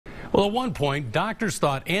Well, at one point, doctors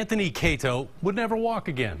thought Tony Cato would never walk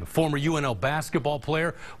again. The former UNL basketball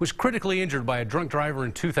player was critically injured by a drunk driver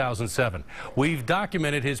in 2007. We've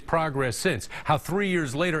documented his progress since, how 3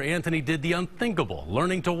 years later Anthony did the unthinkable,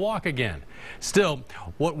 learning to walk again. Still,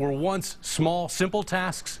 what were once small, simple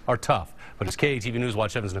tasks are tough. But as KETV News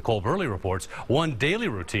Watch 7's Nicole Burley reports, one daily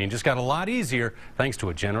routine just got a lot easier thanks to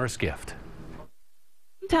a generous gift.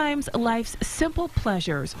 Sometimes life's simple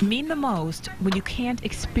pleasures mean the most when you can't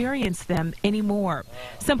experience them anymore.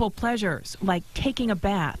 Simple pleasures like taking a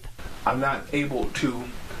bath. I'm not able to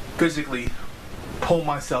physically pull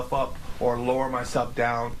myself up or lower myself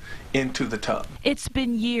down into the tub. It's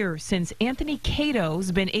been years since Tony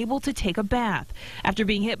Cato's been able to take a bath. After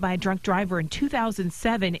being hit by a drunk driver in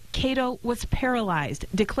 2007, Cato was paralyzed,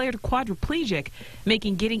 declared quadriplegic,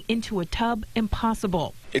 making getting into a tub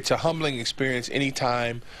impossible. It's a humbling experience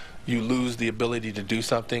anytime you lose the ability to do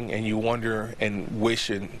something and you wonder and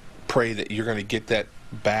wish and pray that you're going to get that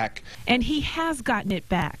back. And he has gotten it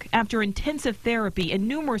back. After intensive therapy and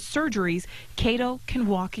numerous surgeries, Cato can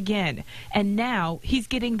walk again. And now he's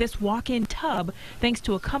getting this walk-in tub thanks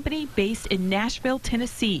to a company based in Nashville,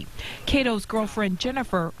 Tennessee. Cato's girlfriend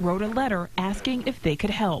Jennifer wrote a letter asking if they could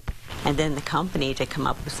help. And then the company to come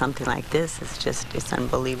up with something like this is just, it's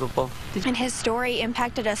unbelievable. And his story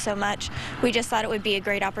impacted us so much, we just thought it would be a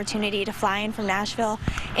great opportunity to fly in from Nashville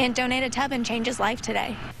and donate a tub and change his life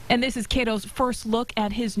today. And this is Cato's first look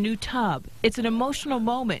at his new tub. It's an emotional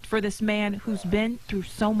moment for this man who's been through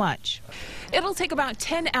so much. It'll take about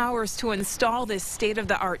 10 hours to install this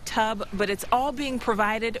state-of-the-art tub, but it's all being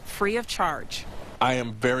provided free of charge. I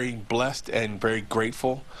am very blessed and very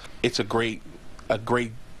grateful. It's a great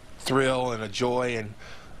thrill and a joy, and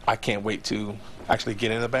I can't wait to actually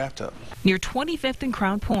get in the bathtub. Near 25th and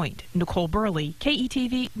Crown Point, Nicole Burley,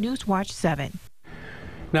 KETV News Watch 7.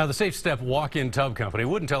 Now, the Safe Step walk-in tub company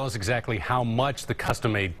wouldn't tell us exactly how much the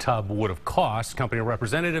custom-made tub would have cost. Company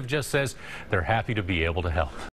representative just says they're happy to be able to help.